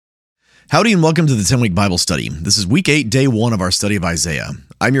Howdy and welcome to the 10-Week Bible Study. This is Week 8, Day 1 of our study of Isaiah.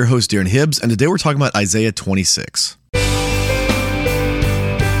 I'm your host, Darren Hibbs, and today we're talking about Isaiah 26.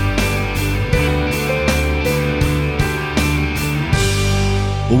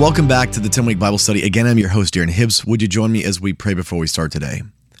 Well, welcome back to the 10-Week Bible Study. Again, I'm your host, Darren Hibbs. Would you join me as we pray before we start today?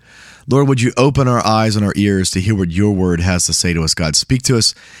 Lord, would you open our eyes and our ears to hear what your word has to say to us, God? Speak to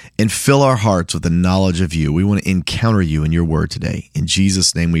us and fill our hearts with the knowledge of you. We want to encounter you in your word today. In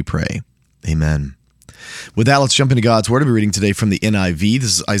Jesus' name we pray. Amen. With that, let's jump into God's word. I'll be reading today from the NIV.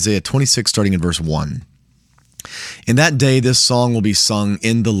 This is Isaiah 26, starting in verse 1. In that day, this song will be sung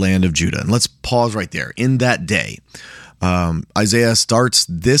in the land of Judah. And let's pause right there. In that day. Isaiah starts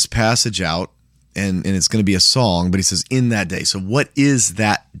this passage out, and it's going to be a song, but he says, in that day. So what is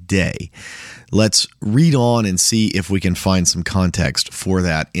that day? Let's read on and see if we can find some context for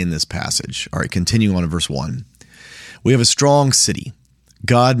that in this passage. All right, continue on in verse 1. We have a strong city.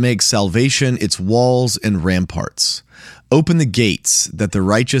 God makes salvation its walls and ramparts. Open the gates that the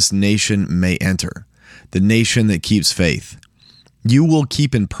righteous nation may enter, the nation that keeps faith. You will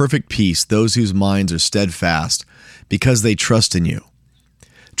keep in perfect peace those whose minds are steadfast because they trust in you.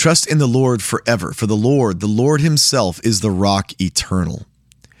 Trust in the Lord forever, for the Lord himself is the rock eternal.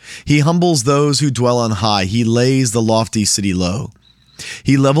 He humbles those who dwell on high. He lays the lofty city low.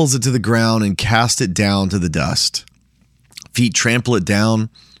 He levels it to the ground and casts it down to the dust. Feet trample it down,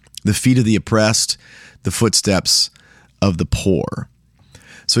 the feet of the oppressed, the footsteps of the poor.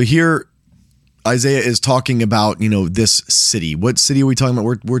 So here, Isaiah is talking about, this city. What city are we talking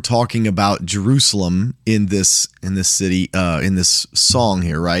about? We're talking about Jerusalem in this city, in this song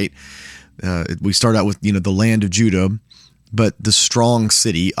here, right? We start out with, the land of Judah, but the strong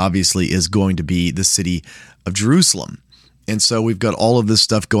city obviously is going to be the city of Jerusalem. And so we've got all of this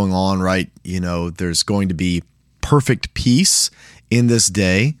stuff going on, right? There's going to be perfect peace in this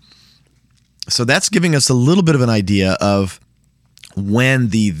day. So that's giving us a little bit of an idea of when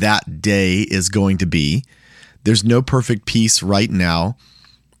that day is going to be. There's no perfect peace right now.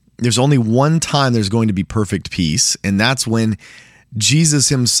 There's only one time there's going to be perfect peace, and that's when Jesus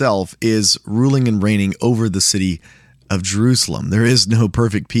himself is ruling and reigning over the city of Jerusalem. There is no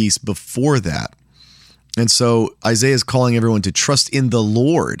perfect peace before that. And so Isaiah is calling everyone to trust in the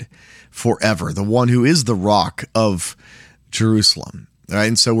Lord forever, the one who is the rock of Jerusalem. All right,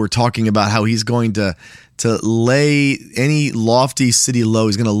 and so we're talking about how he's going to lay any lofty city low.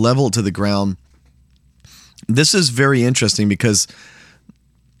 He's going to level it to the ground. This is very interesting because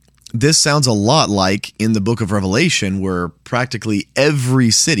this sounds a lot like in the book of Revelation, where practically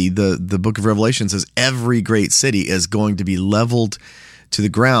every city, the book of Revelation says every great city is going to be leveled to the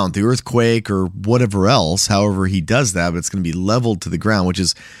ground, the earthquake or whatever else, however he does that, but it's going to be leveled to the ground, which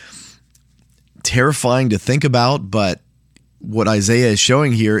is terrifying to think about. But what Isaiah is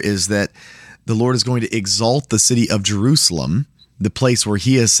showing here is that the Lord is going to exalt the city of Jerusalem, the place where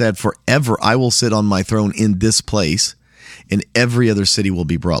he has said, forever I will sit on my throne in this place, and every other city will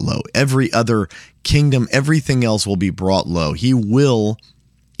be brought low. Every other kingdom, everything else will be brought low. He will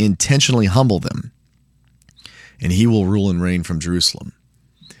intentionally humble them, and he will rule and reign from Jerusalem.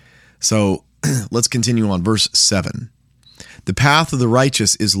 So let's continue on. Verse 7. The path of the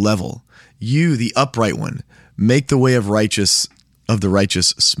righteous is level. You, the upright one, make the way of the righteous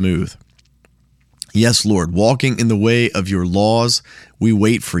smooth. Yes, Lord, walking in the way of your laws, we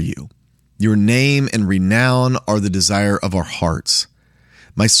wait for you. Your name and renown are the desire of our hearts.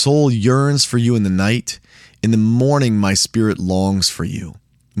 My soul yearns for you in the night. In the morning, my spirit longs for you.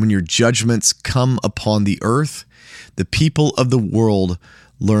 When your judgments come upon the earth, the people of the world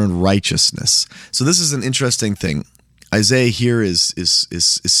learn righteousness. So this is an interesting thing. Isaiah here is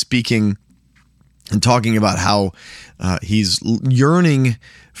speaking and talking about how he's yearning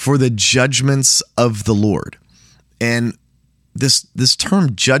for the judgments of the Lord. And this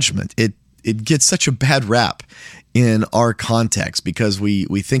term judgment, it gets such a bad rap in our context because we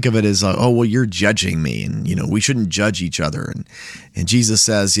think of it as, you're judging me, and we shouldn't judge each other. And Jesus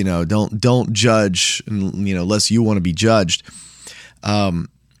says, don't judge, unless you want to be judged.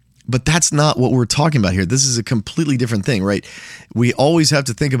 But that's not what we're talking about here. This is a completely different thing, right? We always have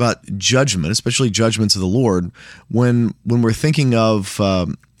to think about judgment, especially judgments of the Lord, when we're thinking of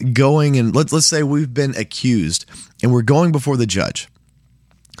going and let's say we've been accused and we're going before the judge.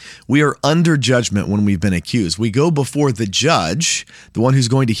 We are under judgment when we've been accused. We go before the judge, the one who's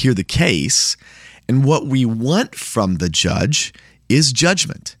going to hear the case, and what we want from the judge is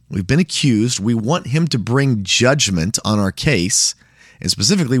judgment. We've been accused. We want him to bring judgment on our case. And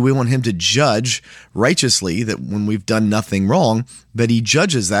specifically, we want him to judge righteously, that when we've done nothing wrong, that he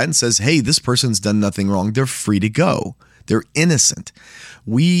judges that and says, hey, this person's done nothing wrong. They're free to go. They're innocent.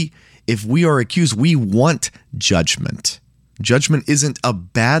 We if we are accused, we want judgment. Judgment isn't a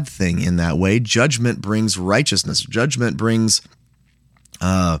bad thing in that way. Judgment brings righteousness. Judgment brings,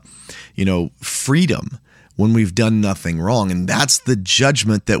 freedom when we've done nothing wrong. And that's the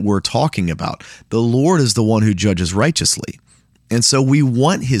judgment that we're talking about. The Lord is the one who judges righteously. And so we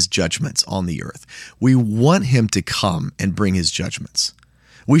want his judgments on the earth. We want him to come and bring his judgments.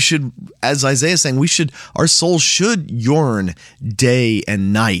 We should, as Isaiah is saying, our souls should yearn day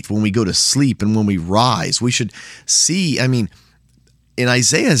and night when we go to sleep and when we rise. We should see, in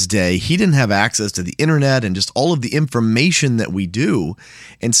Isaiah's day, he didn't have access to the internet and just all of the information that we do.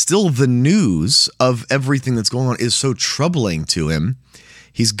 And still the news of everything that's going on is so troubling to him.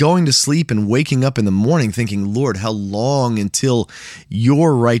 He's going to sleep and waking up in the morning thinking, Lord, how long until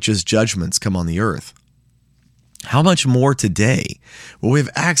your righteous judgments come on the earth? How much more today, where we have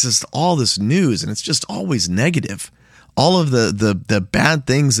access to all this news and it's just always negative. All of the bad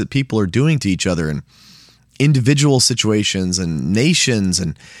things that people are doing to each other and individual situations and nations.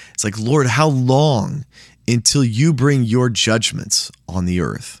 And it's like, Lord, how long until you bring your judgments on the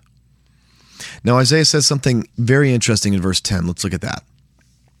earth? Now, Isaiah says something very interesting in verse 10. Let's look at that.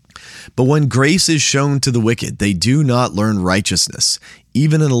 But when grace is shown to the wicked, they do not learn righteousness.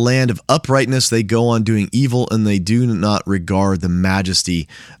 Even in a land of uprightness, they go on doing evil, and they do not regard the majesty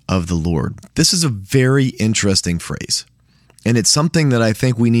of the Lord. This is a very interesting phrase, and it's something that I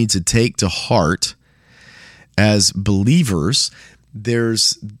think we need to take to heart as believers.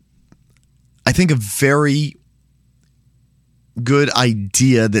 There's, I think, a very good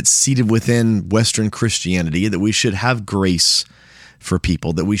idea that's seated within Western Christianity that we should have grace for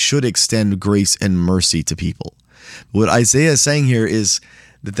people, that we should extend grace and mercy to people. What Isaiah is saying here is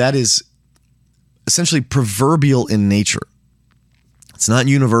that is essentially proverbial in nature. It's not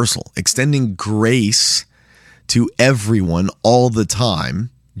universal. Extending grace to everyone all the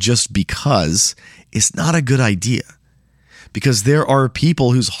time just because is not a good idea. Because there are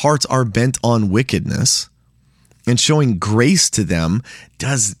people whose hearts are bent on wickedness, and showing grace to them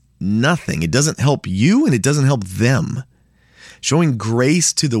does nothing. It doesn't help you and it doesn't help them. Showing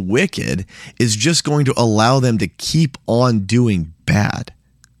grace to the wicked is just going to allow them to keep on doing bad.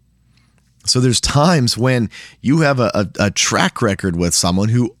 So there's times when you have a track record with someone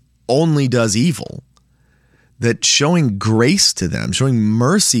who only does evil, that showing grace to them, showing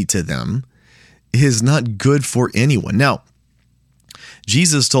mercy to them is not good for anyone. Now,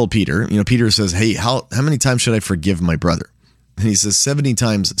 Jesus told Peter, Peter says, hey, how many times should I forgive my brother? And he says 70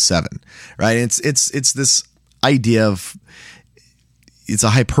 times 7, right? It's this idea of, it's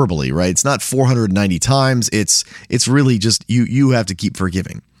a hyperbole, right? It's not 490 times. It's really just you have to keep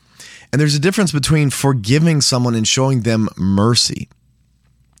forgiving. And there's a difference between forgiving someone and showing them mercy,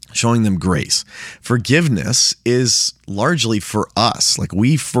 showing them grace. Forgiveness is largely for us. Like,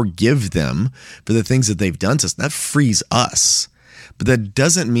 we forgive them for the things that they've done to us. That frees us. But that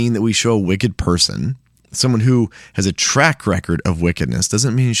doesn't mean that we show a wicked person, someone who has a track record of wickedness,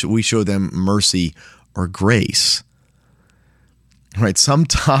 doesn't mean we show them mercy or grace. Right?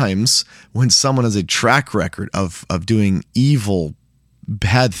 Sometimes when someone has a track record of doing evil,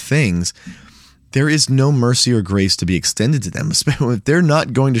 bad things, there is no mercy or grace to be extended to them. Especially if they're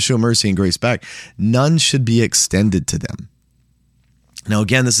not going to show mercy and grace back, none should be extended to them. Now,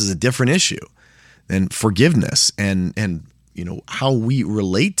 again, this is a different issue than forgiveness and how we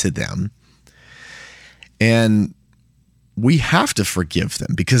relate to them. And we have to forgive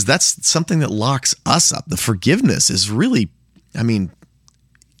them because that's something that locks us up. The forgiveness is really,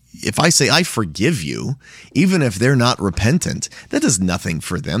 if I say I forgive you, even if they're not repentant, that does nothing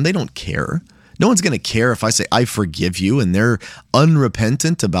for them. They don't care. No one's going to care if I say I forgive you and they're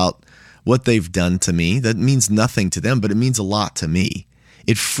unrepentant about what they've done to me. That means nothing to them, but it means a lot to me.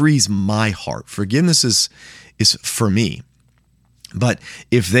 It frees my heart. Forgiveness is for me. But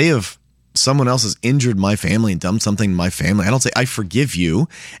if someone else has injured my family and done something to my family, I don't say I forgive you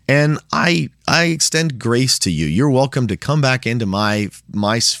and I extend grace to you. You're welcome to come back into my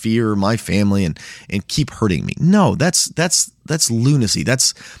sphere, my family, and keep hurting me. No, that's lunacy.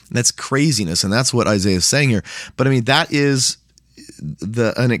 That's craziness, and that's what Isaiah is saying here. But that is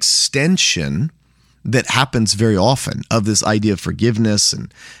an extension that happens very often of this idea of forgiveness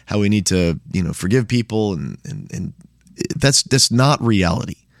and how we need to forgive people, and that's not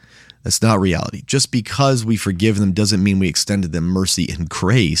reality. That's not reality. Just because we forgive them doesn't mean we extended them mercy and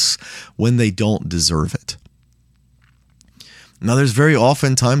grace when they don't deserve it. Now, there's very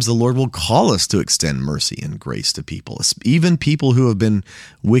often times the Lord will call us to extend mercy and grace to people, even people who have been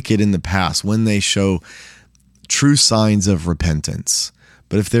wicked in the past, when they show true signs of repentance.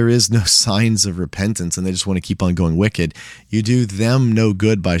 But if there is no signs of repentance and they just want to keep on going wicked, you do them no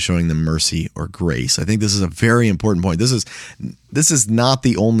good by showing them mercy or grace. I think this is a very important point. This is not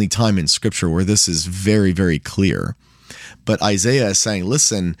the only time in Scripture where this is very, very clear. But Isaiah is saying,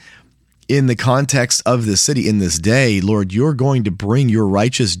 listen, in the context of this city, in this day, Lord, you're going to bring your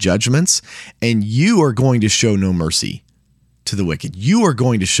righteous judgments, and you are going to show no mercy to the wicked. You are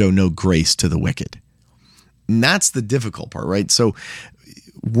going to show no grace to the wicked. And that's the difficult part, right? So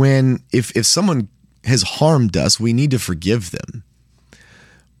if someone has harmed us, we need to forgive them.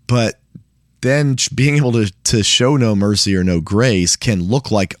 But then being able to show no mercy or no grace can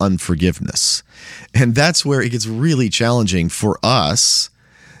look like unforgiveness. And that's where it gets really challenging for us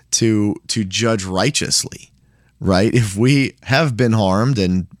to judge righteously, right? If we have been harmed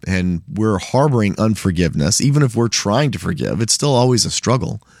and we're harboring unforgiveness, even if we're trying to forgive, it's still always a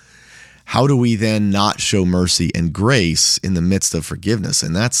struggle. How do we then not show mercy and grace in the midst of forgiveness?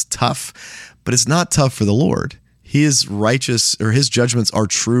 And that's tough, but it's not tough for the Lord. He is righteous, or his judgments are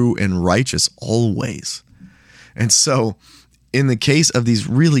true and righteous always. And so in the case of these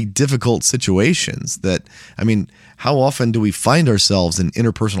really difficult situations how often do we find ourselves in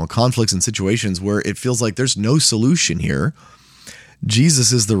interpersonal conflicts and situations where it feels like there's no solution here?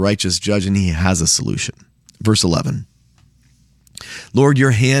 Jesus is the righteous judge, and he has a solution. Verse 11, Lord,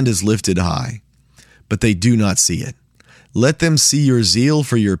 your hand is lifted high, but they do not see it. Let them see your zeal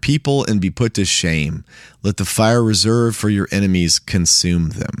for your people and be put to shame. Let the fire reserved for your enemies consume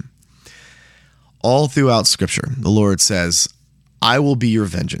them. All throughout Scripture, the Lord says, I will be your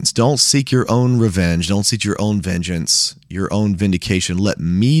vengeance. Don't seek your own revenge. Don't seek your own vengeance, your own vindication. Let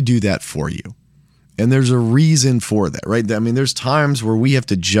me do that for you. And there's a reason for that, right? There's times where we have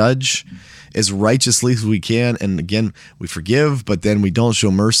to judge as righteously as we can. And again, we forgive, but then we don't show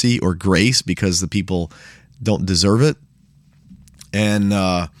mercy or grace because the people don't deserve it. And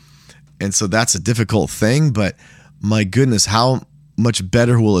so that's a difficult thing. But my goodness, how much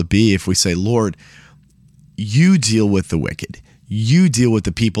better will it be if we say, Lord, you deal with the wicked. You deal with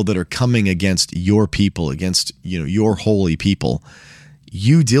the people that are coming against your people, against your holy people.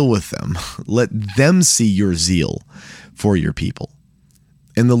 You deal with them. Let them see your zeal for your people.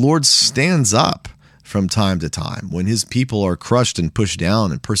 And the Lord stands up from time to time when his people are crushed and pushed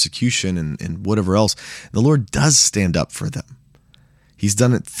down and persecution and whatever else. The Lord does stand up for them. He's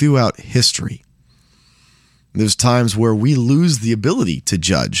done it throughout history. There's times where we lose the ability to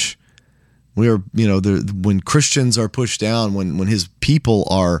judge. When Christians are pushed down, when his people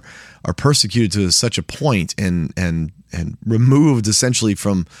are persecuted to such a point and removed essentially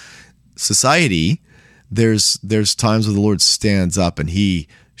from society, there's times where the Lord stands up and he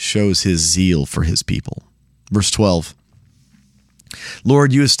shows his zeal for his people. Verse 12,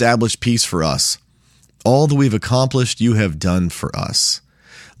 Lord, you established peace for us. All that we've accomplished, you have done for us.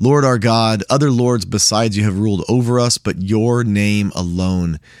 Lord our God, other lords besides you have ruled over us, but your name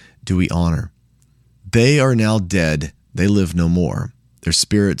alone do we honor. They are now dead. They live no more. Their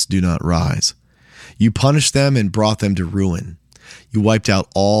spirits do not rise. You punished them and brought them to ruin. You wiped out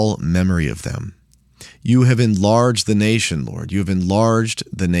all memory of them. You have enlarged the nation, Lord. You have enlarged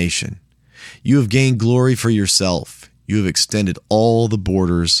the nation. You have gained glory for yourself. You have extended all the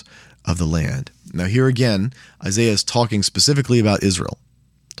borders of the land. Now here again, Isaiah is talking specifically about Israel,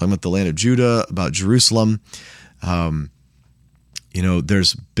 talking about the land of Judah, about Jerusalem.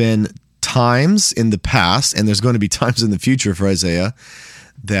 There's been times in the past, and there's going to be times in the future for Isaiah,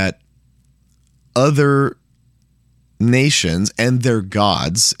 that other nations and their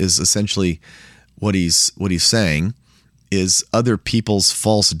gods is essentially what he's saying, is other people's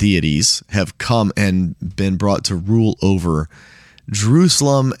false deities have come and been brought to rule over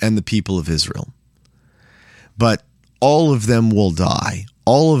Jerusalem and the people of Israel. But all of them will die.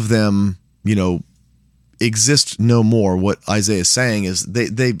 All of them, exist no more. What Isaiah is saying is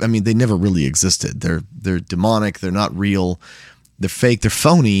they never really existed. They're demonic. They're not real. They're fake. They're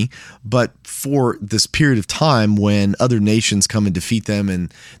phony. But for this period of time when other nations come and defeat them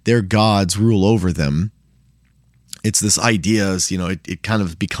and their gods rule over them, it's this idea, it kind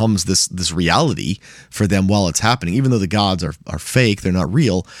of becomes this reality for them while it's happening. Even though the gods are fake, they're not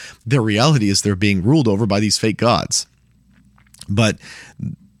real, their reality is they're being ruled over by these fake gods. But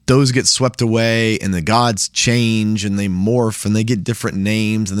those get swept away and the gods change and they morph and they get different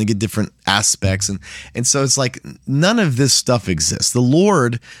names and they get different aspects. And so it's like none of this stuff exists. The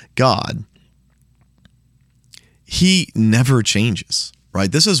Lord God, he never changes. Right?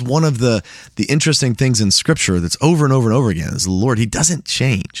 This is one of the interesting things in Scripture that's over and over and over again is the Lord, he doesn't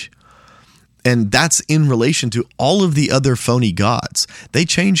change. And that's in relation to all of the other phony gods. They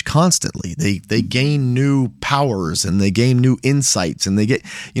change constantly. They gain new powers and they gain new insights, and they get,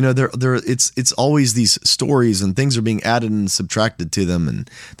 it's always these stories and things are being added and subtracted to them, and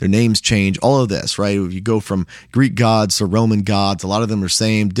their names change. All of this, right? You go from Greek gods to Roman gods. A lot of them are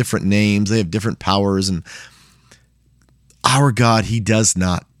same, different names. They have different powers, and our God, he does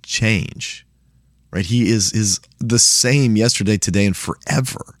not change, right? He is the same yesterday, today, and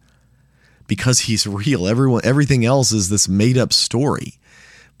forever. Because he's real. Everything else is this made up story.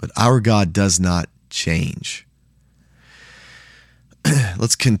 But our God does not change.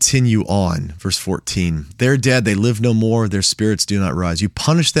 Let's continue on. Verse 14. They're dead. They live no more. Their spirits do not rise. You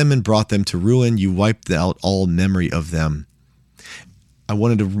punished them and brought them to ruin. You wiped out all memory of them. I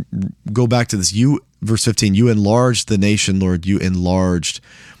wanted to go back to this. Verse 15. You enlarged the nation, Lord. You enlarged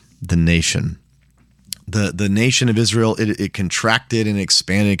the nation. The nation of Israel, it contracted and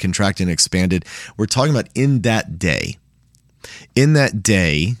expanded, contracted and expanded. We're talking about in that day. In that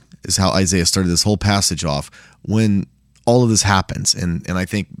day is how Isaiah started this whole passage off, when all of this happens. And I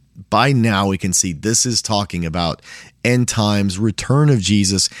think by now we can see this is talking about end times, return of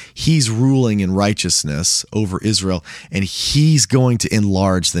Jesus. He's ruling in righteousness over Israel, and he's going to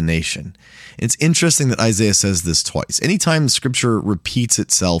enlarge the nation. It's interesting that Isaiah says this twice. Anytime scripture repeats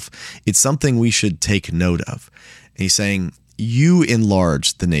itself, it's something we should take note of. And he's saying, you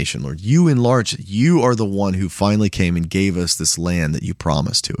enlarged the nation, Lord. You enlarged it. You are the one who finally came and gave us this land that you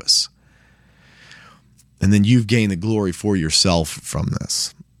promised to us. And then you've gained the glory for yourself from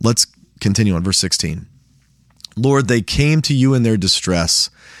this. Let's continue on verse 16. Lord, they came to you in their distress.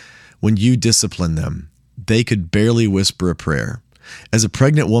 When you disciplined them, they could barely whisper a prayer. As a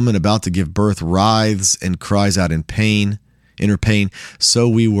pregnant woman about to give birth writhes and cries out in her pain, so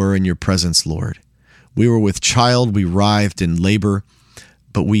we were in your presence, Lord. We were with child, we writhed in labor,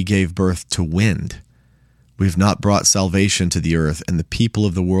 but we gave birth to wind. We have not brought salvation to the earth, and the people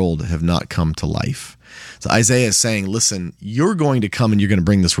of the world have not come to life. So Isaiah is saying, listen, you're going to come and you're going to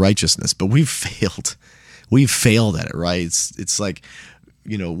bring this righteousness, but we've failed. We've failed at it, right? It's like,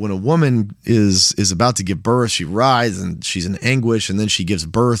 when a woman is about to give birth, she writhes and she's in anguish, and then she gives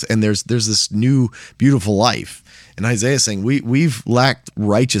birth, and there's this new beautiful life. And Isaiah is saying we've lacked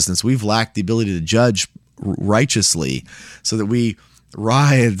righteousness. We've lacked the ability to judge righteously, so that we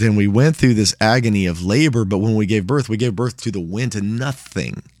writhed and we went through this agony of labor. But when we gave birth to the wind, to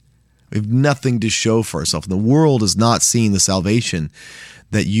nothing. We have nothing to show for ourselves. And the world is not seeing the salvation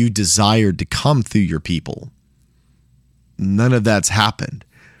that you desired to come through your people. None of that's happened.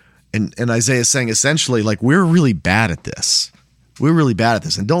 And Isaiah is saying essentially, like, we're really bad at this. We're really bad at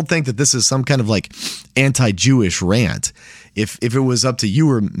this. And don't think that this is some kind of like anti-Jewish rant. If it was up to you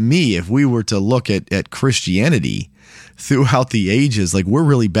or me, if we were to look at Christianity throughout the ages, like, we're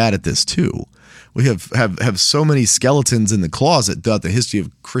really bad at this too. We have so many skeletons in the closet throughout the history of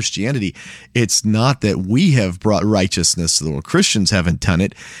Christianity. It's not that we have brought righteousness to the world. Christians haven't done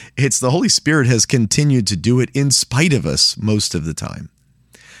it. It's the Holy Spirit has continued to do it in spite of us most of the time.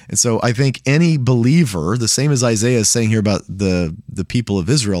 And so I think any believer, the same as Isaiah is saying here about the people of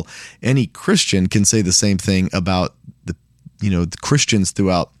Israel, any Christian can say the same thing about the Christians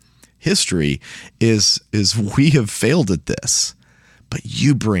throughout history is we have failed at this. But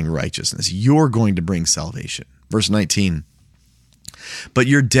you bring righteousness. You're going to bring salvation. Verse 19. But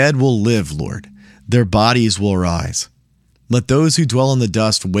your dead will live, Lord. Their bodies will rise. Let those who dwell in the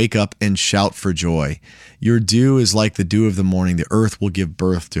dust wake up and shout for joy. Your dew is like the dew of the morning. The earth will give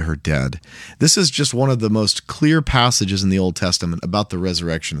birth to her dead. This is just one of the most clear passages in the Old Testament about the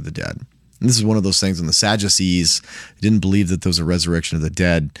resurrection of the dead. And this is one of those things when the Sadducees didn't believe that there was a resurrection of the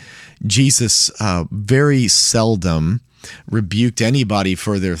dead. Jesus very seldom rebuked anybody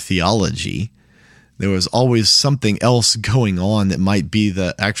for their theology. There was always something else going on that might be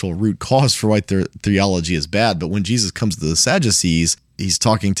the actual root cause for why their theology is bad. But when Jesus comes to the Sadducees, he's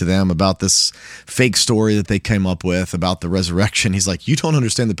talking to them about this fake story that they came up with about the resurrection. He's like, you don't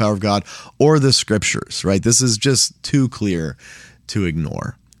understand the power of God or the scriptures, right? This is just too clear to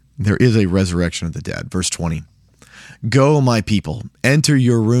ignore. There is a resurrection of the dead. Verse 20. Go, my people, enter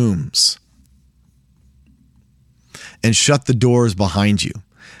your rooms and shut the doors behind you.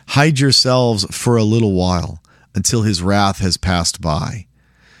 Hide yourselves for a little while until his wrath has passed by.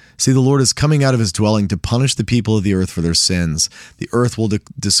 See, the Lord is coming out of his dwelling to punish the people of the earth for their sins. The earth will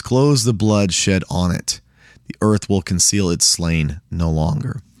disclose the blood shed on it. The earth will conceal its slain no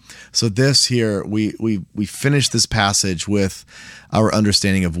longer. So this here, we finish this passage with our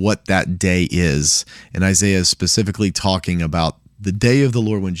understanding of what that day is. And Isaiah is specifically talking about the day of the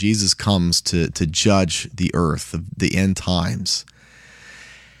Lord when Jesus comes to judge the earth, the end times.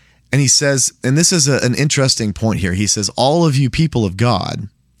 And he says, and this is an interesting point here. He says, all of you people of God,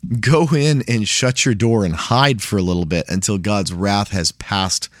 go in and shut your door and hide for a little bit until God's wrath has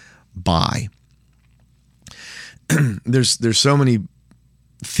passed by. There's so many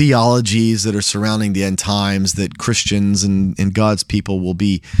theologies that are surrounding the end times that Christians and God's people will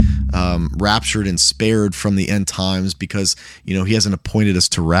be raptured and spared from the end times because, he hasn't appointed us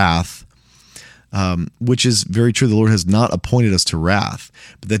to wrath, which is very true. The Lord has not appointed us to wrath,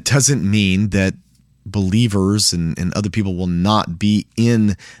 but that doesn't mean that believers and other people will not be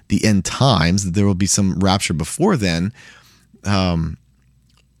in the end times, that there will be some rapture before then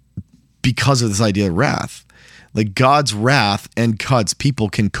because of this idea of wrath. Like God's wrath and God's people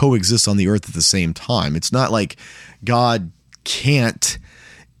can coexist on the earth at the same time. It's not like God can't,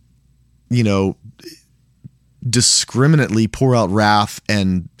 discriminately pour out wrath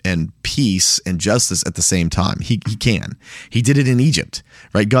and peace and justice at the same time. He can. He did it in Egypt,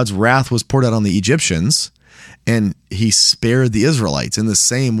 right? God's wrath was poured out on the Egyptians and he spared the Israelites. In the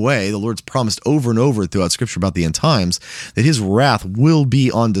same way, the Lord's promised over and over throughout Scripture about the end times that his wrath will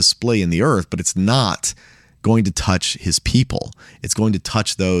be on display in the earth, but it's not going to touch his people. It's going to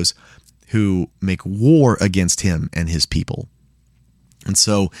touch those who make war against him and his people. And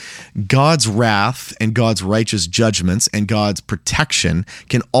so God's wrath and God's righteous judgments and God's protection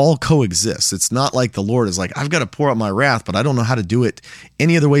can all coexist. It's not like the Lord is like, I've got to pour out my wrath, but I don't know how to do it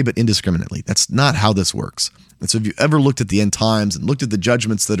any other way but indiscriminately. That's not how this works. And so if you ever looked at the end times and looked at the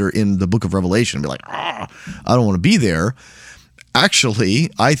judgments that are in the book of Revelation and be like, I don't want to be there.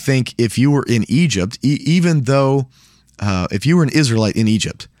 Actually, I think if you were in Egypt, even though if you were an Israelite in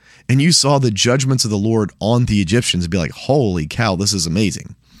Egypt and you saw the judgments of the Lord on the Egyptians, it'd be like, holy cow, this is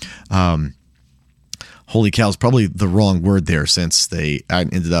amazing. Holy cow is probably the wrong word there since they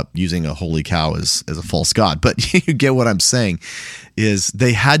ended up using a holy cow as a false god. But you get what I'm saying is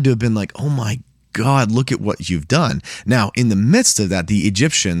they had to have been like, oh my God, look at what you've done. Now, in the midst of that, the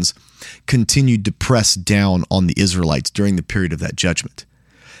Egyptians continued to press down on the Israelites during the period of that judgment.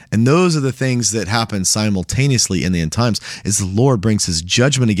 And those are the things that happen simultaneously in the end times, is the Lord brings his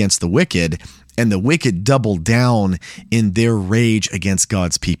judgment against the wicked, and the wicked double down in their rage against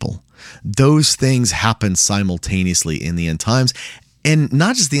God's people. Those things happen simultaneously in the end times, and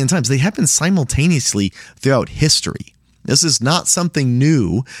not just the end times, they happen simultaneously throughout history. This is not something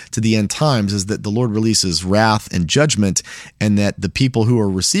new to the end times, is that the Lord releases wrath and judgment, and that the people who are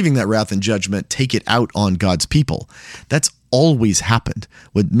receiving that wrath and judgment take it out on God's people. That's always happened.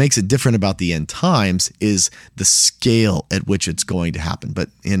 What makes it different about the end times is the scale at which it's going to happen. But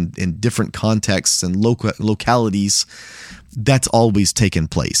in different contexts and localities, that's always taken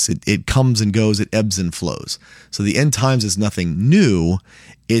place. It comes and goes, it ebbs and flows. So the end times is nothing new.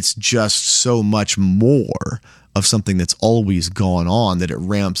 It's just so much more of something that's always gone on that it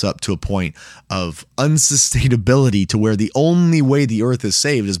ramps up to a point of unsustainability to where the only way the earth is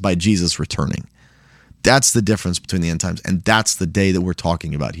saved is by Jesus returning. That's the difference between the end times, and that's the day that we're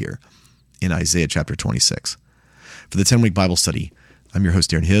talking about here in Isaiah chapter 26. For the 10-week Bible study, I'm your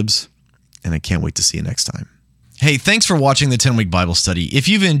host, Darren Hibbs, and I can't wait to see you next time. Hey, thanks for watching the 10-week Bible study. If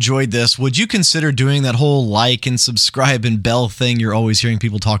you've enjoyed this, would you consider doing that whole like and subscribe and bell thing you're always hearing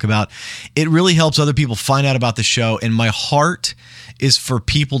people talk about? It really helps other people find out about the show, and my heart is for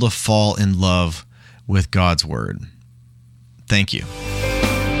people to fall in love with God's word. Thank you.